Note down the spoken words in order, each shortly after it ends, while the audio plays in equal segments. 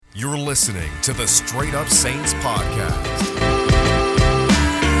You're listening to the Straight Up Saints podcast.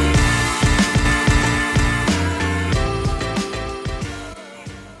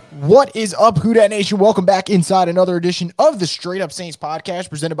 What is up, Who Dat Nation? Welcome back inside another edition of the Straight Up Saints podcast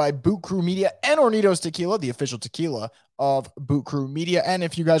presented by Boot Crew Media and Hornitos Tequila, the official tequila of Boot Crew Media. And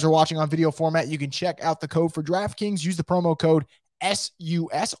if you guys are watching on video format, you can check out the code for DraftKings. Use the promo code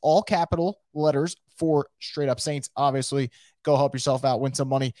SUS, all capital letters for Straight Up Saints. Obviously, go help yourself out, win some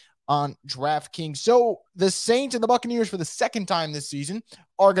money on DraftKings. So the Saints and the Buccaneers for the second time this season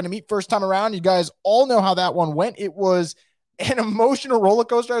are going to meet first time around. You guys all know how that one went. It was an emotional roller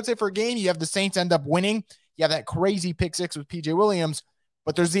coaster, I would say, for a game. You have the Saints end up winning. You have that crazy pick six with PJ Williams,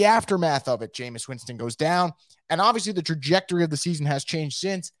 but there's the aftermath of it. Jameis Winston goes down, and obviously the trajectory of the season has changed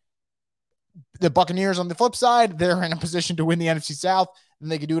since. The Buccaneers, on the flip side, they're in a position to win the NFC South, and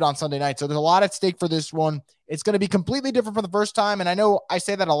they can do it on Sunday night. So there's a lot at stake for this one. It's going to be completely different for the first time, and I know I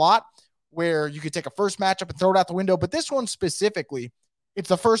say that a lot, where you could take a first matchup and throw it out the window, but this one specifically, it's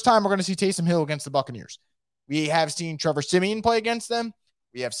the first time we're going to see Taysom Hill against the Buccaneers. We have seen Trevor Siemian play against them.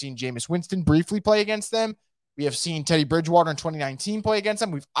 We have seen Jameis Winston briefly play against them. We have seen Teddy Bridgewater in 2019 play against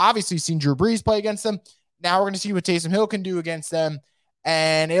them. We've obviously seen Drew Brees play against them. Now we're going to see what Taysom Hill can do against them,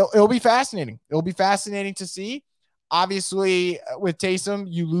 and it'll be fascinating. It'll be fascinating to see. Obviously, with Taysom,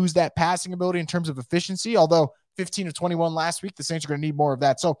 you lose that passing ability in terms of efficiency, although 15 of 21 last week, the Saints are going to need more of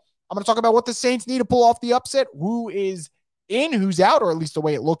that. So I'm going to talk about what the Saints need to pull off the upset, who is in, who's out, or at least the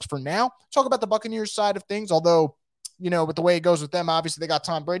way it looks for now. Talk about the Buccaneers side of things, although, you know, with the way it goes with them, obviously they got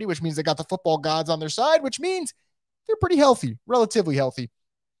Tom Brady, which means they got the football gods on their side, which means they're pretty healthy, relatively healthy,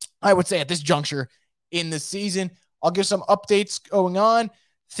 I would say, at this juncture in the season. I'll give some updates going on,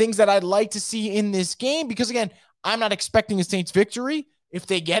 things that I'd like to see in this game, because again, I'm not expecting a Saints victory. If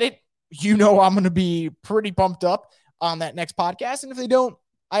they get it, you know I'm going to be pretty pumped up on that next podcast. And if they don't,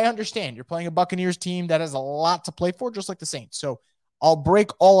 I understand. You're playing a Buccaneers team that has a lot to play for, just like the Saints. So I'll break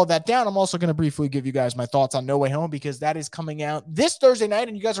all of that down. I'm also going to briefly give you guys my thoughts on No Way Home, because that is coming out this Thursday night,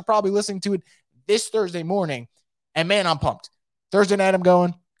 and you guys are probably listening to it this Thursday morning. And man, I'm pumped. Thursday night, I'm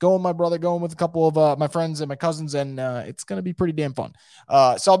going with my brother, going with a couple of my friends and my cousins, and it's going to be pretty damn fun.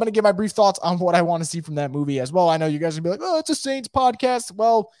 So I'm going to give my brief thoughts on what I want to see from that movie as well. I know you guys are going to be like, oh, it's a Saints podcast.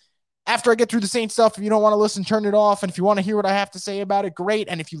 Well, after I get through the Saints stuff, if you don't want to listen, turn it off. And if you want to hear what I have to say about it, great.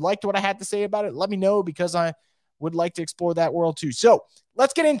 And if you liked what I had to say about it, let me know, because I would like to explore that world too. So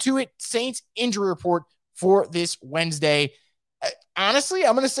let's get into it. Saints injury report for this Wednesday. Honestly,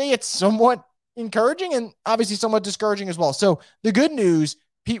 I'm going to say it's somewhat encouraging and obviously somewhat discouraging as well. So the good news,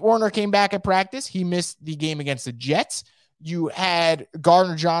 Pete Werner came back at practice. He missed the game against the Jets. You had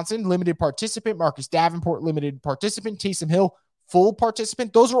Gardner Johnson, limited participant, Marcus Davenport, limited participant, Taysom Hill, full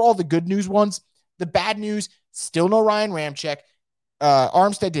participant. Those are all the good news ones. The bad news, still no Ryan Ramczyk.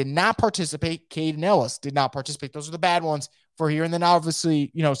 Armstead did not participate. Caden Ellis did not participate. Those are the bad ones for here. And then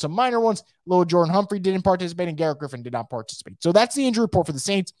obviously, you know, some minor ones. Lil Jordan Humphrey didn't participate, and Garrett Griffin did not participate. So that's the injury report for the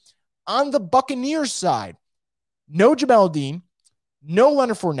Saints. On the Buccaneers side, no Jamel Dean, no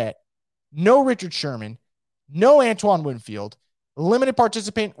Leonard Fournette, no Richard Sherman, no Antoine Winfield. Limited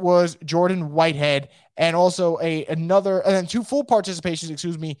participant was Jordan Whitehead, and also and then two full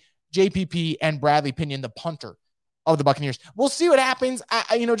participations, JPP and Bradley Pinion, the punter of the Buccaneers. We'll see what happens.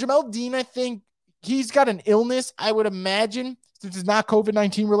 Jamel Dean, I think he's got an illness. I would imagine, since it's not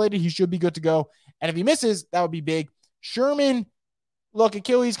COVID-19 related, he should be good to go. And if he misses, that would be big. Sherman, look,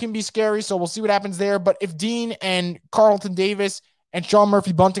 Achilles can be scary, so we'll see what happens there. But if Dean and Carlton Davis and Sean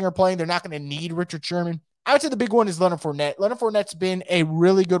Murphy Bunting are playing, they're not going to need Richard Sherman. I would say the big one is Leonard Fournette. Leonard Fournette's been a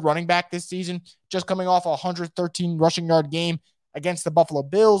really good running back this season, just coming off a 113 rushing yard game against the Buffalo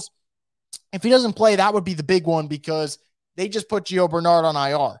Bills. If he doesn't play, that would be the big one, because they just put Gio Bernard on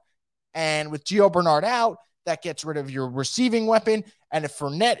IR. And with Gio Bernard out, that gets rid of your receiving weapon. And if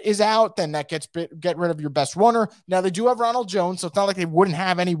Fournette is out, then that get rid of your best runner. Now, they do have Ronald Jones, so it's not like they wouldn't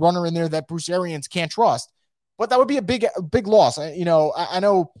have any runner in there that Bruce Arians can't trust. But that would be a big loss. I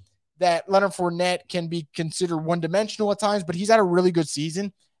know that Leonard Fournette can be considered one-dimensional at times, but he's had a really good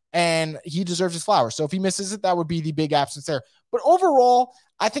season, and he deserves his flowers. So if he misses it, that would be the big absence there. But overall,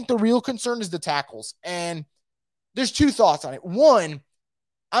 I think the real concern is the tackles. And there's two thoughts on it. One,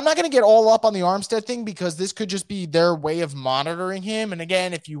 I'm not going to get all up on the Armstead thing, because this could just be their way of monitoring him. And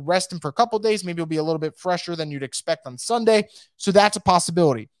again, if you rest him for a couple of days, maybe he'll be a little bit fresher than you'd expect on Sunday. So that's a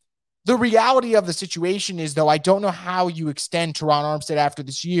possibility. The reality of the situation is, though, I don't know how you extend Teron Armstead after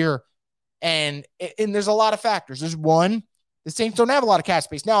this year. And there's a lot of factors. There's one, the Saints don't have a lot of cap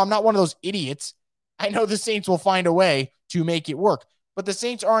space. Now, I'm not one of those idiots. I know the Saints will find a way to make it work. But the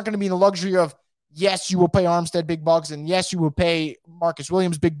Saints aren't going to be in the luxury of Yes, you will pay Armstead big bucks, and yes, you will pay Marcus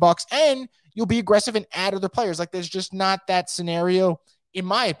Williams big bucks, and you'll be aggressive and add other players. Like, there's just not that scenario, in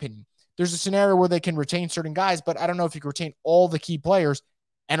my opinion. There's a scenario where they can retain certain guys, but I don't know if you can retain all the key players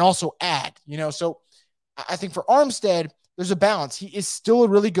and also add, So I think for Armstead, there's a balance. He is still a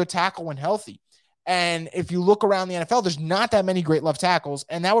really good tackle when healthy. And if you look around the NFL, there's not that many great left tackles,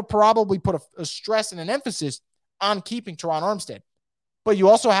 and that would probably put a stress and an emphasis on keeping Terron Armstead. But you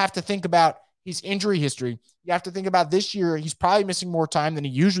also have to think about his injury history. You have to think about this year, he's probably missing more time than he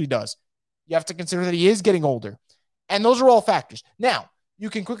usually does. You have to consider that he is getting older. And those are all factors. Now,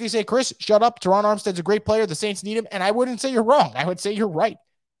 you can quickly say, Chris, shut up. Terron Armstead's a great player. The Saints need him. And I wouldn't say you're wrong. I would say you're right.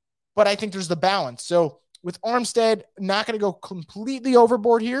 But I think there's the balance. So with Armstead, not going to go completely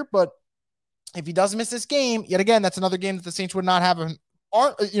overboard here, but if he does miss this game, yet again, that's another game that the Saints would not have him.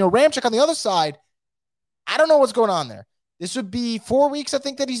 Ramczyk on the other side, I don't know what's going on there. This would be 4 weeks, I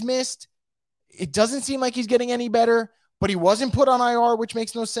think, that he's missed. It doesn't seem like he's getting any better, but he wasn't put on IR, which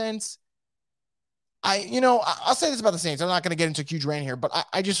makes no sense. I'll say this about the Saints. I'm not going to get into a huge rant here, but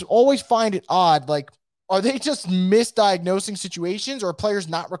I just always find it odd. Like, are they just misdiagnosing situations, or are players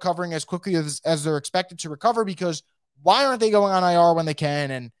not recovering as quickly as they're expected to recover? Because why aren't they going on IR when they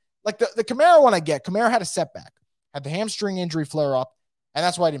can? And like the Kamara one I get, Kamara had a setback, had the hamstring injury flare up, and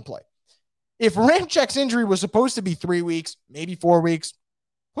that's why I didn't play. If Ramczyk's injury was supposed to be 3 weeks, maybe 4 weeks,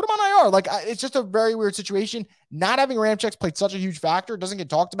 put him on IR. Like, it's just a very weird situation. Not having Ramczyk played such a huge factor. It doesn't get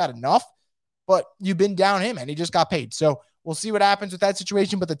talked about enough, but you've been down him and he just got paid. So we'll see what happens with that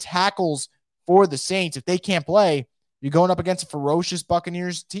situation. But the tackles for the Saints, if they can't play, you're going up against a ferocious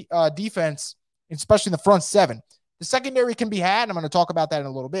Buccaneers defense, especially in the front seven. The secondary can be had, and I'm going to talk about that in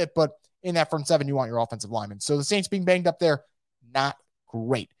a little bit, but in that front seven, you want your offensive linemen. So the Saints being banged up there, not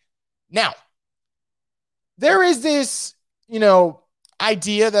great. Now, there is this,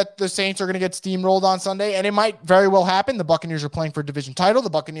 idea that the Saints are going to get steamrolled on Sunday, and it might very well happen. The Buccaneers are playing for a division title. The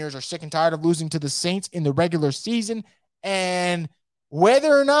Buccaneers are sick and tired of losing to the Saints in the regular season, and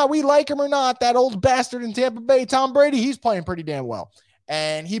whether or not we like him or not, that old bastard in Tampa Bay, Tom Brady, he's playing pretty damn well.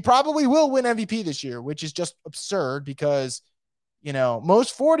 And he probably will win MVP this year, which is just absurd because,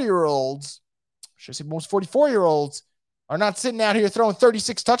 most 40-year-olds, should I say most 44-year-olds, are not sitting out here throwing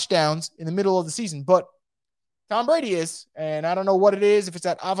 36 touchdowns in the middle of the season. But Tom Brady is, and I don't know what it is, if it's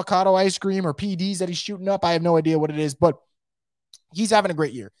that avocado ice cream or PEDs that he's shooting up. I have no idea what it is, but he's having a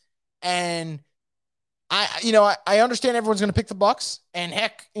great year. And I understand everyone's going to pick the Bucs, and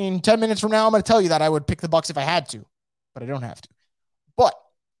heck, in 10 minutes from now, I'm going to tell you that I would pick the Bucs if I had to, but I don't have to. But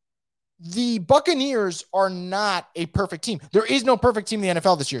the Buccaneers are not a perfect team. There is no perfect team in the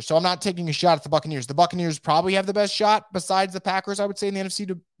NFL this year, so I'm not taking a shot at the Buccaneers. The Buccaneers probably have the best shot besides the Packers, I would say, in the NFC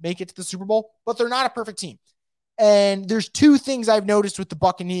to make it to the Super Bowl, but they're not a perfect team. And there's two things I've noticed with the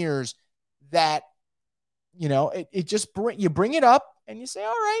Buccaneers that, it just you bring it up and you say,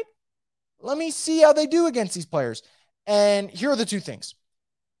 all right, let me see how they do against these players. And here are the two things.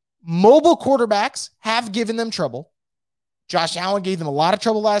 Mobile quarterbacks have given them trouble. Josh Allen gave them a lot of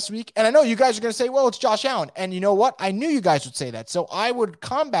trouble last week. And I know you guys are going to say, well, it's Josh Allen. And you know what? I knew you guys would say that. So I would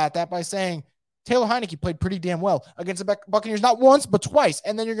combat that by saying Taylor Heinicke played pretty damn well against the Buccaneers, not once, but twice.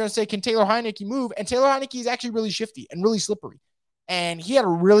 And then you're going to say, can Taylor Heinicke move? And Taylor Heinicke is actually really shifty and really slippery. And he had a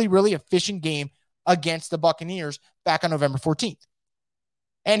really, really efficient game against the Buccaneers back on November 14th.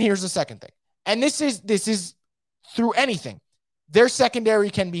 And here's the second thing. And this is through anything. Their secondary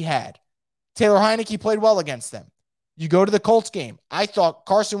can be had. Taylor Heinicke played well against them. You go to the Colts game. I thought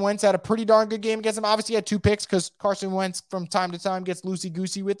Carson Wentz had a pretty darn good game against them. Obviously, he had 2 picks because Carson Wentz from time to time gets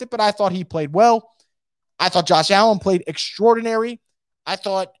loosey-goosey with it, but I thought he played well. I thought Josh Allen played extraordinary. I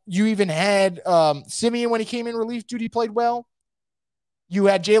thought you even had Simeon when he came in relief duty played well. You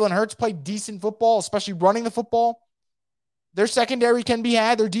had Jalen Hurts play decent football, especially running the football. Their secondary can be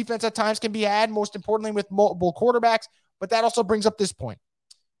had. Their defense at times can be had, most importantly with multiple quarterbacks. But that also brings up this point.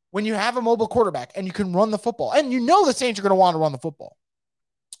 When you have a mobile quarterback and you can run the football, and the Saints are going to want to run the football,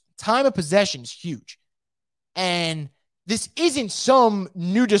 time of possession is huge. And this isn't some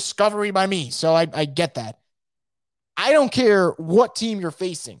new discovery by me, so I get that. I don't care what team you're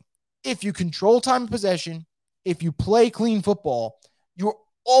facing. If you control time of possession, if you play clean football, you're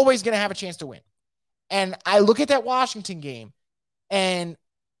always going to have a chance to win. And I look at that Washington game, and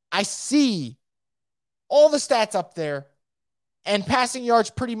I see all the stats up there, and passing yards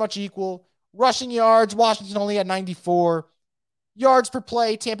pretty much equal. Rushing yards, Washington only had 94. Yards per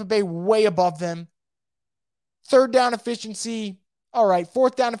play, Tampa Bay way above them. Third down efficiency, all right.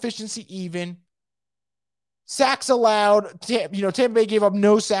 Fourth down efficiency, even. Sacks allowed. Tampa Bay gave up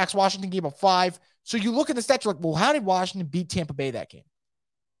no sacks. Washington gave up 5. So you look at the stats, you're like, well, how did Washington beat Tampa Bay that game?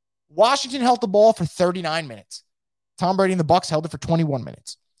 Washington held the ball for 39 minutes. Tom Brady and the Bucs held it for 21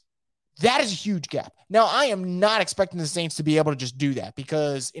 minutes. That is a huge gap. Now, I am not expecting the Saints to be able to just do that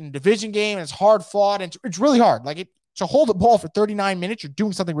because in a division game, it's hard fought, and it's really hard. To hold the ball for 39 minutes, you're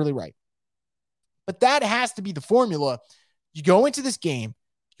doing something really right. But that has to be the formula. You go into this game,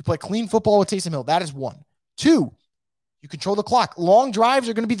 you play clean football with Taysom Hill. That is one. Two, you control the clock. Long drives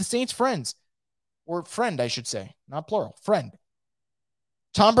are going to be the Saints' friends. Or friend, I should say. Not plural. Friend.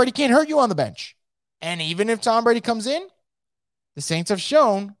 Tom Brady can't hurt you on the bench. And even if Tom Brady comes in, the Saints have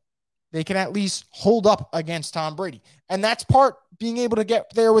shown they can at least hold up against Tom Brady. And that's part being able to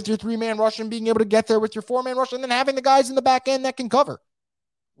get there with your 3-man rush and being able to get there with your 4-man rush and then having the guys in the back end that can cover.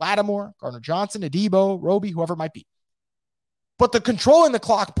 Lattimore, Gardner-Johnson, Adebo, Roby, whoever it might be. But the controlling the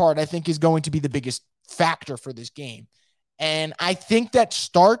clock part, I think, is going to be the biggest factor for this game. And I think that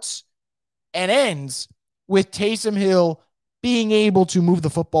starts and ends with Taysom Hill being able to move the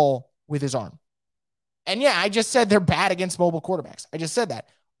football with his arm. And yeah, I just said they're bad against mobile quarterbacks. I just said that.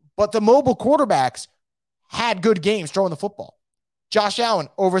 But the mobile quarterbacks had good games throwing the football. Josh Allen,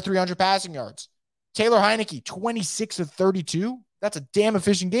 over 300 passing yards. Taylor Heinicke, 26 of 32. That's a damn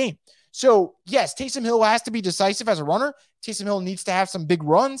efficient game. So, yes, Taysom Hill has to be decisive as a runner. Taysom Hill needs to have some big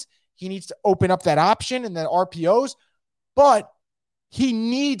runs. He needs to open up that option and then RPOs. But he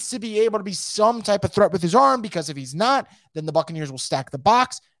needs to be able to be some type of threat with his arm because if he's not, then the Buccaneers will stack the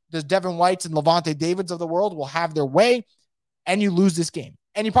box. The Devin Whites and Levante Davids of the world will have their way, and you lose this game.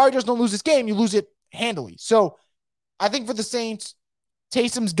 And you probably just don't lose this game. You lose it handily. So I think for the Saints,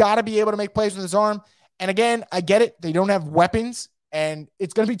 Taysom's got to be able to make plays with his arm. And again, I get it. They don't have weapons, and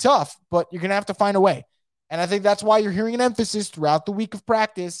it's going to be tough, but you're going to have to find a way. And I think that's why you're hearing an emphasis throughout the week of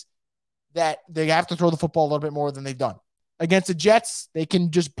practice that they have to throw the football a little bit more than they've done. Against the Jets, they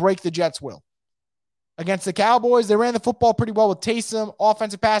can just break the Jets' will. Against the Cowboys, they ran the football pretty well with Taysom.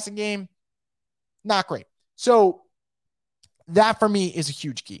 Offensive passing game, not great. So that for me is a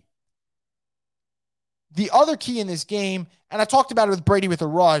huge key. The other key in this game, and I talked about it with Brady with a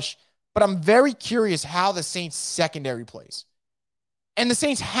rush, but I'm very curious how the Saints secondary plays. And the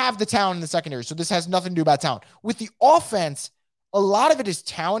Saints have the talent in the secondary, so this has nothing to do about talent. With the offense, a lot of it is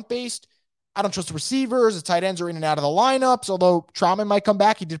talent-based. I don't trust the receivers. The tight ends are in and out of the lineups, although Trautman might come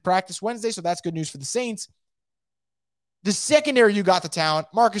back. He did practice Wednesday, so that's good news for the Saints. The secondary, you got the talent.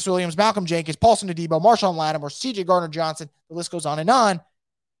 Marcus Williams, Malcolm Jenkins, Paulson Adebo, Marshawn Lattimore, C.J. Gardner-Johnson. The list goes on and on.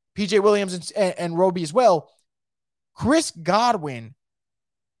 P.J. Williams and Roby as well. Chris Godwin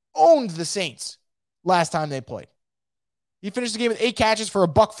owned the Saints last time they played. He finished the game with 8 catches for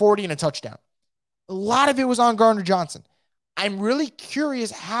 $140 and a touchdown. A lot of it was on Gardner-Johnson. I'm really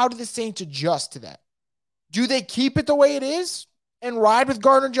curious, how do the Saints adjust to that? Do they keep it the way it is and ride with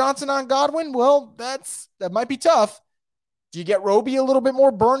Gardner-Johnson on Godwin? Well, that might be tough. Do you get Roby a little bit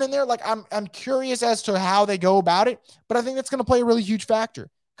more burn in there? I'm curious as to how they go about it, but I think that's going to play a really huge factor.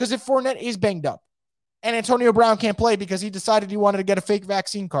 Because if Fournette is banged up and Antonio Brown can't play because he decided he wanted to get a fake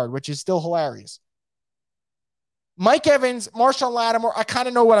vaccine card, which is still hilarious. Mike Evans, Marshawn Lattimore, I kind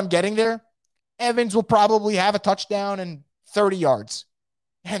of know what I'm getting there. Evans will probably have a touchdown and 30 yards.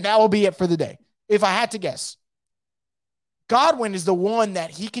 And that will be it for the day, if I had to guess. Godwin is the one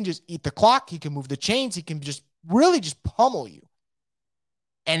that he can just eat the clock. He can move the chains. He can just really just pummel you.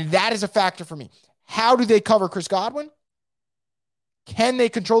 And that is a factor for me. How do they cover Chris Godwin? Can they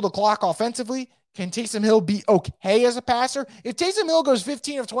control the clock offensively? Can Taysom Hill be okay as a passer? If Taysom Hill goes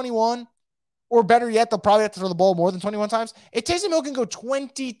 15 of 21, or better yet, they'll probably have to throw the ball more than 21 times. If Taysom Hill can go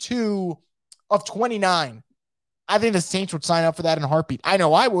 22 of 29, I think the Saints would sign up for that in a heartbeat. I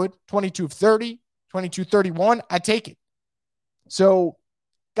know I would. 22 of 30, 22-31, I'd take it. So,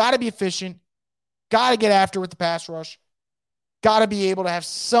 got to be efficient. Got to get after with the pass rush. Got to be able to have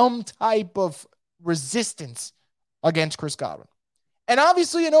some type of resistance against Chris Godwin. And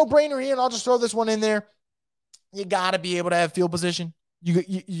obviously, a no-brainer here, and I'll just throw this one in there. You got to be able to have field position.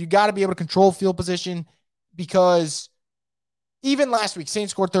 You got to be able to control field position because even last week, Saints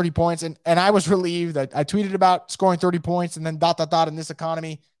scored 30 points, and I was relieved. I tweeted about scoring 30 points and then ... in this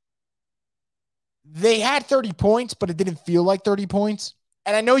economy. They had 30 points, but it didn't feel like 30 points.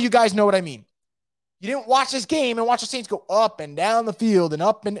 And I know you guys know what I mean. You didn't watch this game and watch the Saints go up and down the field and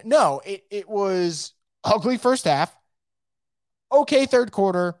up and... No, it was ugly first half. Okay, third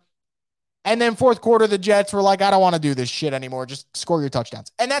quarter. And then fourth quarter, the Jets were like, I don't want to do this shit anymore. Just score your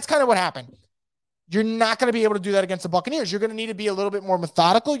touchdowns. And that's kind of what happened. You're not going to be able to do that against the Buccaneers. You're going to need to be a little bit more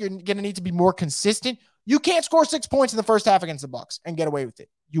methodical. You're going to need to be more consistent. You can't score 6 points in the first half against the Bucs and get away with it.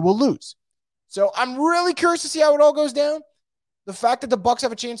 You will lose. So I'm really curious to see how it all goes down. The fact that the Bucs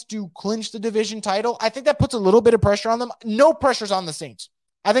have a chance to clinch the division title, I think that puts a little bit of pressure on them. No pressure's on the Saints.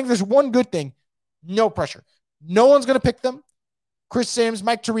 I think there's one good thing. No pressure. No one's going to pick them. Chris Sims,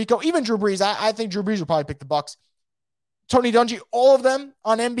 Mike Tirico, even Drew Brees. I think Drew Brees will probably pick the Bucs. Tony Dungy, all of them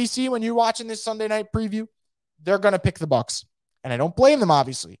on NBC when you're watching this Sunday night preview, they're going to pick the Bucs. And I don't blame them,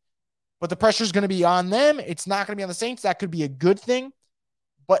 obviously. But the pressure is going to be on them. It's not going to be on the Saints. That could be a good thing.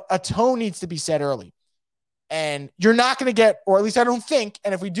 But a tone needs to be set early. And you're not going to get, or at least I don't think,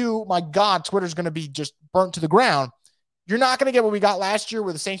 and if we do, my God, Twitter's going to be just burnt to the ground. You're not going to get what we got last year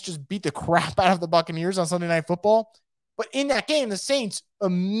where the Saints just beat the crap out of the Buccaneers on Sunday Night Football. But in that game, the Saints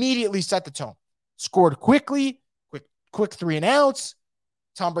immediately set the tone. Scored quickly, quick 3 and outs.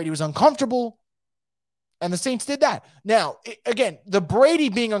 Tom Brady was uncomfortable. And the Saints did that. Now, again, the Brady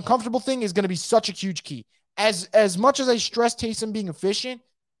being uncomfortable thing is going to be such a huge key. As much as I stress Taysom being efficient,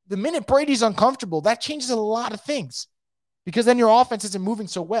 the minute Brady's uncomfortable, that changes a lot of things because then your offense isn't moving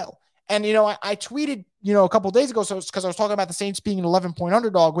so well. And, I tweeted, a couple of days ago, so it's because I was talking about the Saints being an 11-point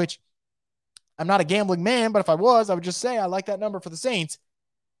underdog, which I'm not a gambling man, but if I was, I would just say I like that number for the Saints.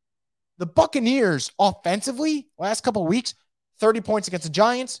 The Buccaneers offensively, last couple of weeks, 30 points against the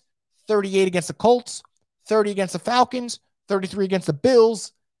Giants, 38 against the Colts, 30 against the Falcons, 33 against the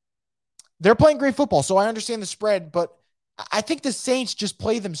Bills. They're playing great football, so I understand the spread, but I think the Saints just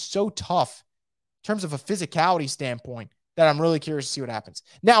play them so tough in terms of a physicality standpoint that I'm really curious to see what happens.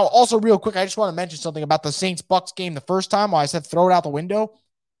 Now, also real quick, I just want to mention something about the Saints-Bucks game the first time while I said throw it out the window.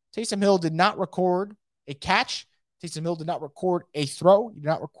 Taysom Hill did not record a catch. Taysom Hill did not record a throw. He did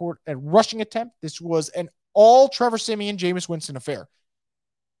not record a rushing attempt. This was an all Trevor Siemian, Jameis Winston affair.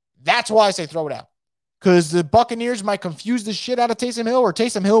 That's why I say throw it out. Because the Buccaneers might confuse the shit out of Taysom Hill, or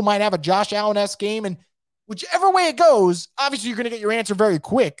Taysom Hill might have a Josh Allen-esque game. And whichever way it goes, obviously you're going to get your answer very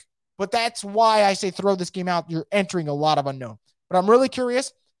quick. But that's why I say throw this game out. You're entering a lot of unknown. But I'm really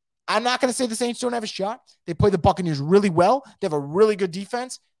curious. I'm not going to say the Saints don't have a shot. They play the Buccaneers really well. They have a really good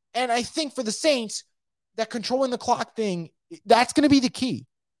defense. And I think for the Saints, that controlling the clock thing, that's going to be the key.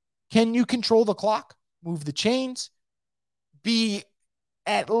 Can you control the clock, move the chains, be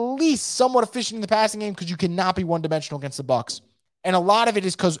at least somewhat efficient in the passing game, because you cannot be one-dimensional against the Bucs. And a lot of it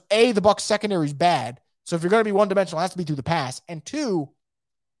is because, A, the Bucs secondary is bad. So if you're going to be one-dimensional, it has to be through the pass. And 2,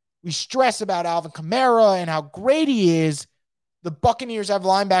 we stress about Alvin Kamara and how great he is. The Buccaneers have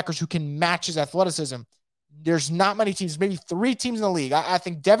linebackers who can match his athleticism. There's not many teams, maybe 3 teams in the league. I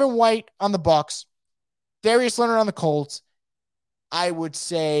think Devin White on the Bucs, Darius Leonard on the Colts. I would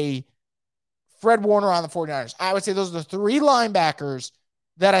say Fred Warner on the 49ers. I would say those are the 3 linebackers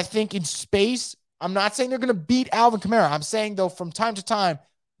that I think in space, I'm not saying they're going to beat Alvin Kamara. I'm saying, though, from time to time,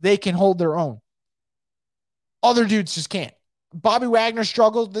 they can hold their own. Other dudes just can't. Bobby Wagner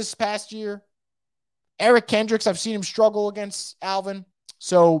struggled this past year. Eric Kendricks, I've seen him struggle against Alvin.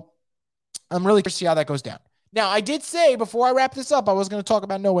 So I'm really curious to see how that goes down. Now, I did say before I wrap this up, I was going to talk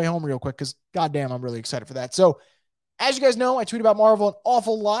about No Way Home real quick because, goddamn, I'm really excited for that. So, as you guys know, I tweet about Marvel an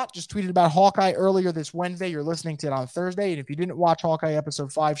awful lot. Just tweeted about Hawkeye earlier this Wednesday. You're listening to it on Thursday. And if you didn't watch Hawkeye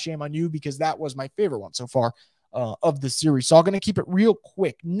episode 5, shame on you, because that was my favorite one so far of the series. So I'm going to keep it real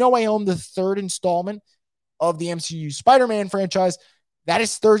quick. No Way Home, the 3rd installment of the MCU Spider-Man franchise. That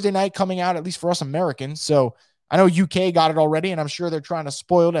is Thursday night coming out, at least for us Americans. So I know UK got it already, and I'm sure they're trying to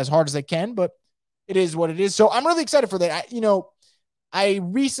spoil it as hard as they can, but it is what it is. So I'm really excited for that. I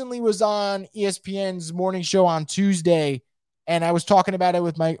recently was on ESPN's morning show on Tuesday, and I was talking about it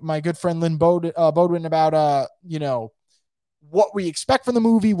with my good friend Lynn Bodwin about, what we expect from the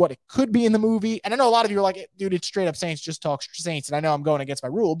movie, what it could be in the movie. And I know a lot of you are like, dude, it's straight up Saints, just talk Saints. And I know I'm going against my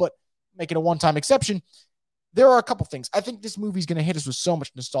rule, but make it a one-time exception. There are a couple things. I think this movie is going to hit us with so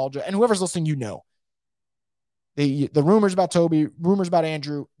much nostalgia, and whoever's listening, the rumors about Toby, rumors about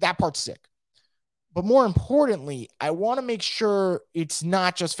Andrew, that part's sick. But more importantly, I want to make sure it's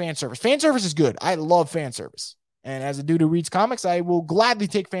not just fan service. Fan service is good. I love fan service. And as a dude who reads comics, I will gladly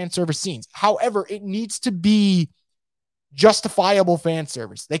take fan service scenes. However, it needs to be justifiable fan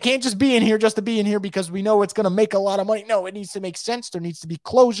service. They can't just be in here just to be in here because we know it's going to make a lot of money. No, it needs to make sense. There needs to be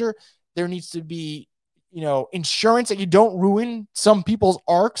closure. There needs to be, insurance that you don't ruin some people's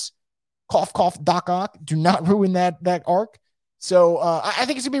arcs. Cough, cough, Doc Ock. Do not ruin that arc. So I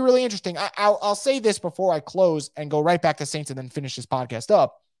think it's going to be really interesting. I'll say this before I close and go right back to Saints and then finish this podcast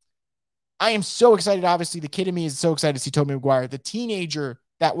up. I am so excited. Obviously, the kid in me is so excited to see Tobey Maguire. The teenager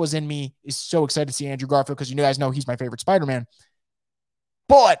that was in me is so excited to see Andrew Garfield because you guys know he's my favorite Spider-Man.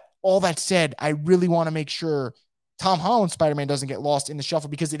 But all that said, I really want to make sure Tom Holland's Spider-Man doesn't get lost in the shuffle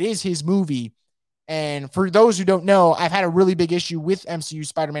because it is his movie. And for those who don't know, I've had a really big issue with MCU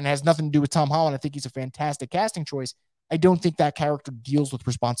Spider-Man. It has nothing to do with Tom Holland. I think he's a fantastic casting choice. I don't think that character deals with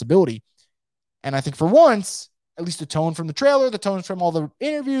responsibility. And I think for once, at least the tone from the trailer, the tones from all the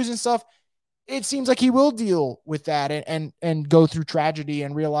interviews and stuff, it seems like he will deal with that and go through tragedy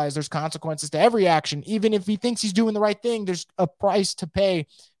and realize there's consequences to every action. Even if he thinks he's doing the right thing, there's a price to pay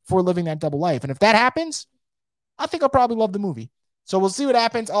for living that double life. And if that happens, I think I'll probably love the movie. So we'll see what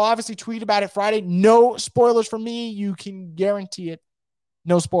happens. I'll obviously tweet about it Friday. No spoilers from me. You can guarantee it.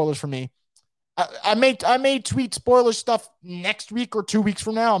 No spoilers from me. I may tweet spoiler stuff next week or 2 weeks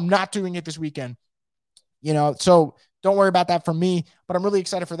from now. I'm not doing it this weekend. So don't worry about that from me, but I'm really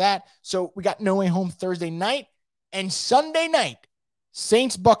excited for that. So we got No Way Home Thursday night and Sunday night,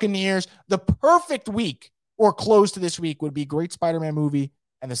 Saints Buccaneers. The perfect week or close to this week would be great Spider-Man movie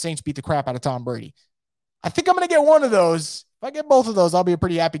and the Saints beat the crap out of Tom Brady. I think I'm going to get one of those. If I get both of those, I'll be a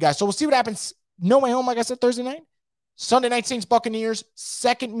pretty happy guy. So we'll see what happens. No Way Home, like I said, Thursday night. Sunday night, Saints Buccaneers,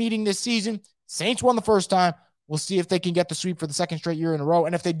 second meeting this season. Saints won the first time. We'll see if they can get the sweep for the second straight year in a row.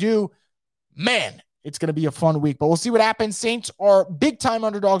 And if they do, man, it's going to be a fun week. But we'll see what happens. Saints are big-time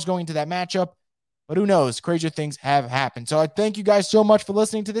underdogs going into that matchup. But who knows? Crazier things have happened. So I thank you guys so much for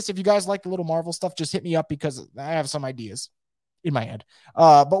listening to this. If you guys like the little Marvel stuff, just hit me up because I have some ideas in my head.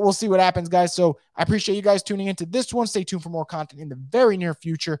 But we'll see what happens, guys. So I appreciate you guys tuning into this one. Stay tuned for more content in the very near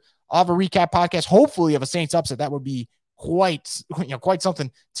future. I'll have a recap podcast, hopefully, of a Saints upset. That would be quite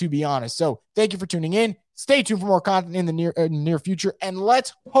something, to be honest. So thank you for tuning in. Stay tuned for more content in the near future. And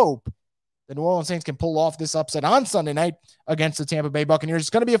let's hope the New Orleans Saints can pull off this upset on Sunday night against the Tampa Bay Buccaneers. It's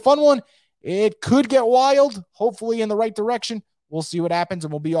going to be a fun one. It could get wild, hopefully in the right direction. We'll see what happens,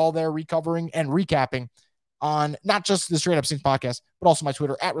 and we'll be all there recovering and recapping on not just the Straight Up Saints podcast, but also my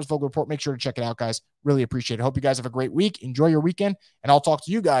Twitter at Rusvogel Report. Make sure to check it out, guys. Really appreciate it. Hope you guys have a great week. Enjoy your weekend, and I'll talk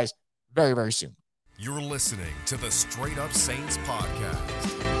to you guys very, very soon. You're listening to the Straight Up Saints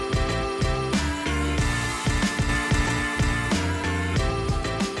podcast.